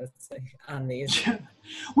to make notes on these.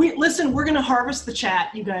 We're going to harvest the chat,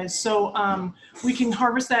 you guys. So we can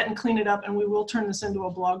harvest that and clean it up, and we will turn this into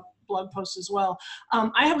a blog post as well.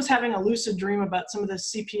 I was having a lucid dream about some of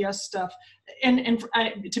this CPS stuff. And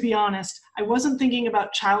to be honest, I wasn't thinking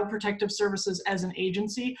about Child Protective Services as an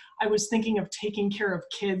agency. I was thinking of taking care of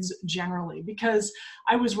kids generally, because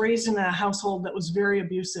I was raised in a household that was very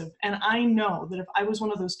abusive. And I know that if I was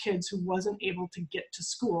one of those kids who wasn't able to get to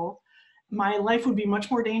school, my life would be much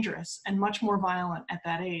more dangerous and much more violent at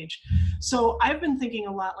that age. So I've been thinking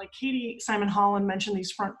a lot, like Katie Simon Holland mentioned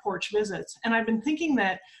these front porch visits. And I've been thinking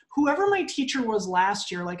that whoever my teacher was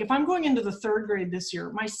last year, like if I'm going into the 3rd grade this year,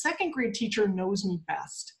 my 2nd grade teacher knows me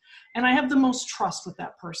best. And I have the most trust with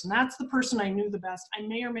that person. That's the person I knew the best. I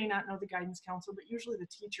may or may not know the guidance counselor, but usually the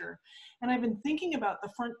teacher. And I've been thinking about the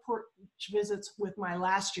front porch visits with my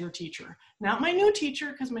last year teacher. Not my new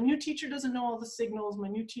teacher, because my new teacher doesn't know all the signals. My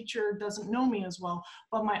new teacher doesn't know me as well,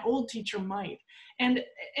 but my old teacher might. And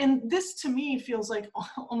this to me feels like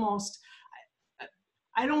almost,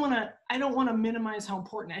 I don't want to minimize how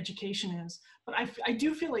important education is, but I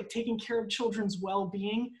do feel like taking care of children's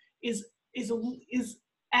well-being is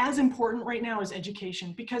as important right now as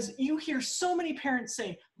education, because you hear so many parents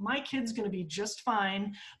say, my kid's going to be just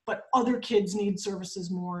fine, but other kids need services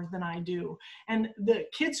more than I do. And the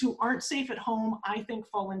kids who aren't safe at home, I think,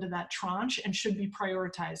 fall into that tranche and should be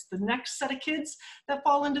prioritized. The next set of kids that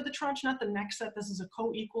fall into the tranche, not the next set, this is a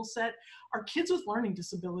co-equal set, are kids with learning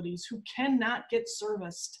disabilities who cannot get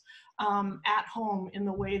serviced at home in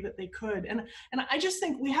the way that they could. And I just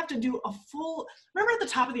think we have to do a full, remember at the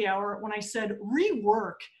top of the hour when I said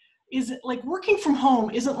rework, is like working from home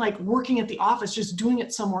isn't like working at the office, just doing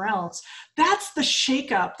it somewhere else. That's the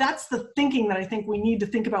shakeup. That's the thinking that I think we need to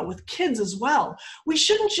think about with kids as well. We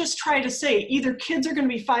shouldn't just try to say either kids are going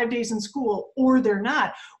to be 5 days in school or they're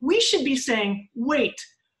not. We should be saying, wait,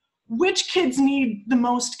 which kids need the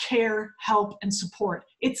most care, help, and support?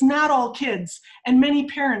 It's not all kids. And many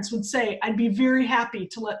parents would say, I'd be very happy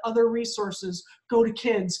to let other resources go to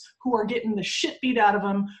kids who are getting the shit beat out of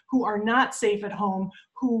them, who are not safe at home,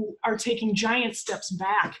 who are taking giant steps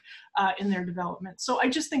back in their development. So I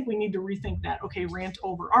just think we need to rethink that. Okay, rant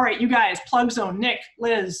over. All right, you guys, plug zone, Nick,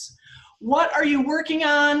 Liz. What are you working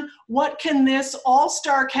on? What can this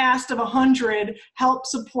all-star cast of 100 help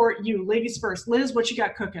support you? Ladies first. Liz, what you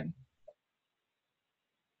got cooking?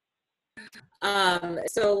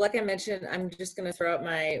 So like I mentioned, I'm just going to throw out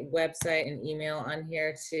my website and email on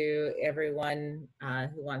here to everyone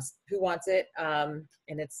who wants it.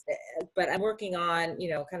 But I'm working on,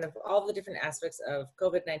 kind of all the different aspects of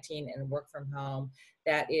COVID-19 and work from home.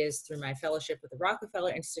 That is through my fellowship with the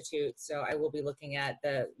Rockefeller Institute. So I will be looking at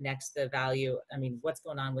the value, what's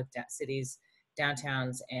going on with cities,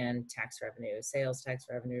 downtowns, and tax revenue, sales tax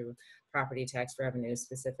revenue, property tax revenue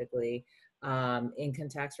specifically. Income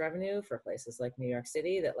tax revenue for places like New York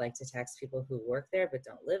City that like to tax people who work there but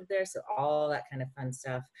don't live there. So all that kind of fun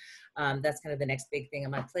stuff. That's kind of the next big thing on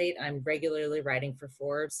my plate. I'm regularly writing for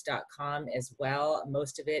Forbes.com as well.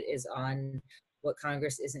 Most of it is on what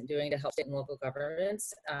Congress isn't doing to help state and local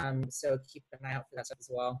governments. So keep an eye out for that stuff as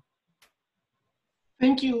well.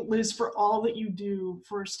 Thank you, Liz, for all that you do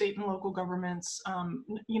for state and local governments,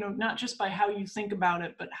 not just by how you think about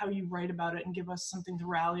it, but how you write about it and give us something to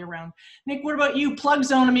rally around. Nick, what about you? Plug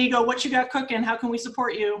zone, amigo. What you got cooking? How can we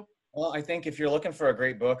support you? Well, I think if you're looking for a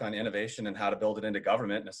great book on innovation and how to build it into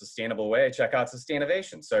government in a sustainable way, check out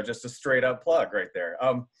Sustainnovation. So just a straight up plug right there.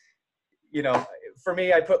 For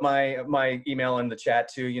me, I put my email in the chat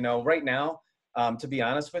too. Right now, to be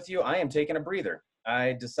honest with you, I am taking a breather.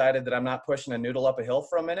 I decided that I'm not pushing a noodle up a hill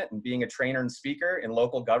for a minute and being a trainer and speaker in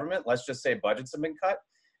local government. Let's just say budgets have been cut.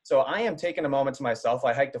 So I am taking a moment to myself.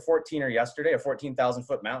 I hiked a 14er yesterday, a 14,000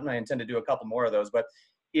 foot mountain. I intend to do a couple more of those. But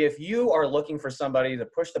if you are looking for somebody to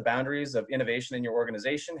push the boundaries of innovation in your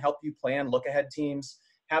organization, help you plan, look ahead teams,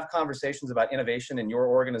 have conversations about innovation in your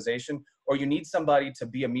organization, or you need somebody to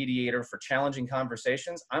be a mediator for challenging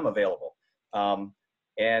conversations, I'm available.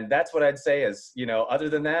 And that's what I'd say is, other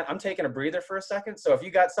than that, I'm taking a breather for a second. So if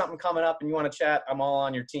you got something coming up and you want to chat, I'm all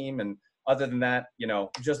on your team. And other than that,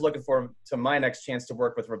 just looking forward to my next chance to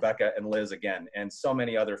work with Rebecca and Liz again, and so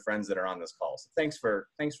many other friends that are on this call. So thanks for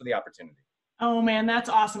the opportunity. Oh man, that's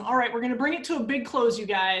awesome. All right, we're going to bring it to a big close, you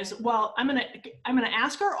guys. Well, I'm going to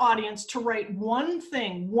ask our audience to write one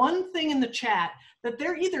thing in the chat that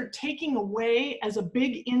they're either taking away as a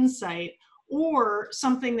big insight or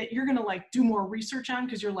something that you're gonna do more research on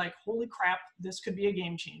because you're like, holy crap, this could be a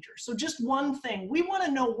game changer. So just one thing. We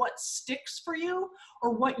wanna know what sticks for you or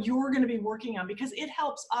what you're gonna be working on, because it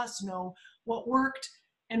helps us know what worked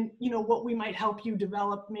and what we might help you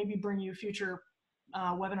develop, maybe bring you future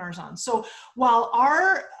webinars on. So while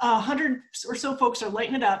our 100 or so folks are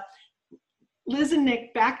lighting it up, Liz and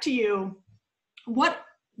Nick, back to you.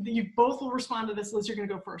 You both will respond to this. Liz, you're gonna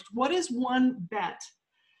go first. What is one bet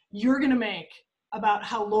you're going to make about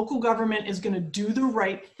how local government is going to do the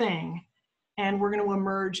right thing and we're going to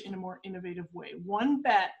emerge in a more innovative way? One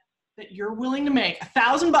bet that you're willing to make,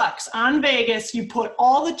 $1,000 on Vegas, you put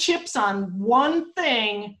all the chips on one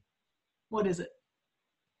thing. What is it?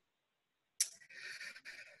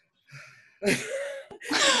 I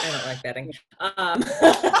don't like betting.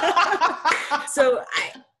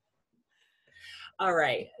 All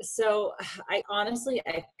right. So I honestly,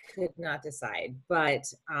 I could not decide, but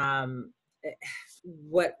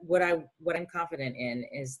what I'm confident in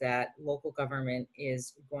is that local government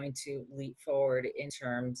is going to leap forward in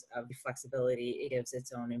terms of the flexibility it gives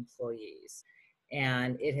its own employees.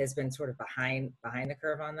 And it has been sort of behind the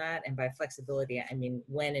curve on that. And by flexibility, I mean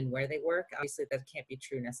when and where they work. Obviously, that can't be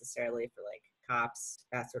true necessarily for like cops,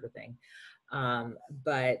 that sort of thing.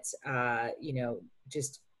 But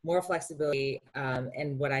just more flexibility.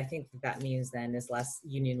 And what I think that means then is less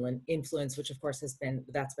union influence, which of course that's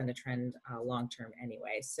been a trend long-term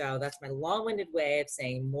anyway. So that's my long-winded way of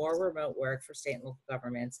saying more remote work for state and local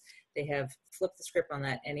governments. They have flipped the script on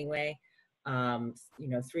that anyway.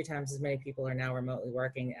 3 times as many people are now remotely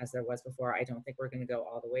working as there was before. I don't think we're going to go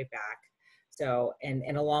all the way back. So,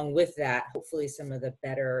 and along with that, hopefully some of the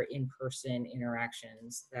better in-person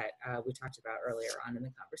interactions that we talked about earlier on in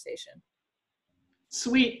the conversation.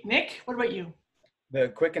 Sweet. Nick, what about you? The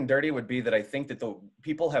quick and dirty would be that I think that the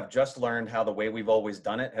people have just learned how the way we've always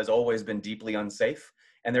done it has always been deeply unsafe,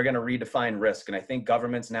 and they're going to redefine risk. And I think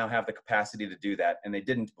governments now have the capacity to do that, and they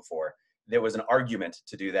didn't before. There was an argument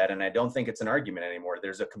to do that, and I don't think it's an argument anymore.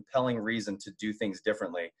 There's a compelling reason to do things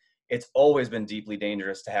differently. It's always been deeply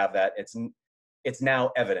dangerous to have that. It's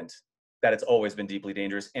now evident that it's always been deeply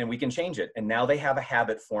dangerous, and we can change it. And now they have a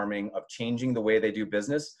habit forming of changing the way they do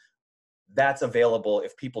business. That's available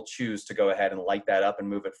if people choose to go ahead and light that up and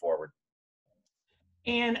move it forward.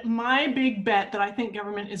 And my big bet that I think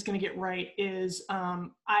government is going to get right is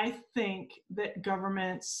I think that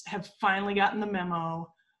governments have finally gotten the memo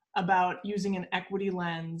about using an equity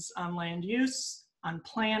lens on land use, on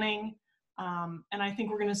planning. And I think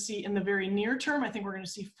we're going to see in the very near term, I think we're going to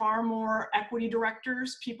see far more equity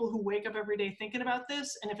directors, people who wake up every day thinking about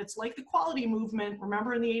this. And if it's like the quality movement,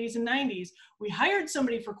 remember in the 80s and 90s, we hired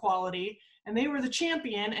somebody for quality and they were the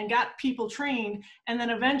champion and got people trained. And then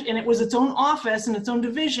eventually, and it was its own office and its own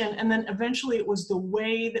division. And then eventually it was the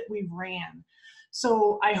way that we ran.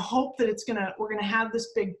 So I hope that we're going to have this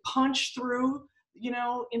big punch through,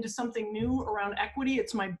 into something new around equity.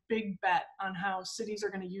 It's my big bet on how cities are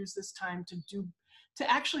going to use this time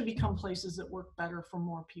to actually become places that work better for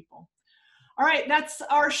more people. All right, that's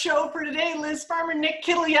our show for today. Liz Farmer, Nick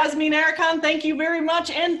Kittle, Yasmin Arakan, thank you very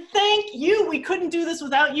much. And thank you. We couldn't do this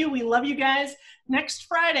without you. We love you guys. Next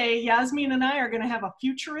Friday, Yasmin and I are going to have a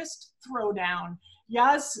futurist throwdown.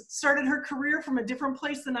 Yas started her career from a different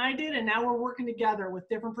place than I did, and now we're working together with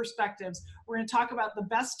different perspectives. We're going to talk about the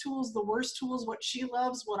best tools, the worst tools, what she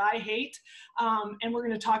loves, what I hate, and we're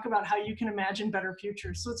going to talk about how you can imagine better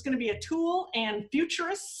futures. So it's going to be a tool and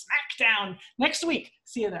futurist smackdown next week.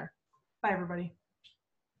 See you there. Bye, everybody.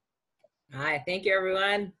 Hi, thank you,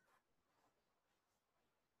 everyone.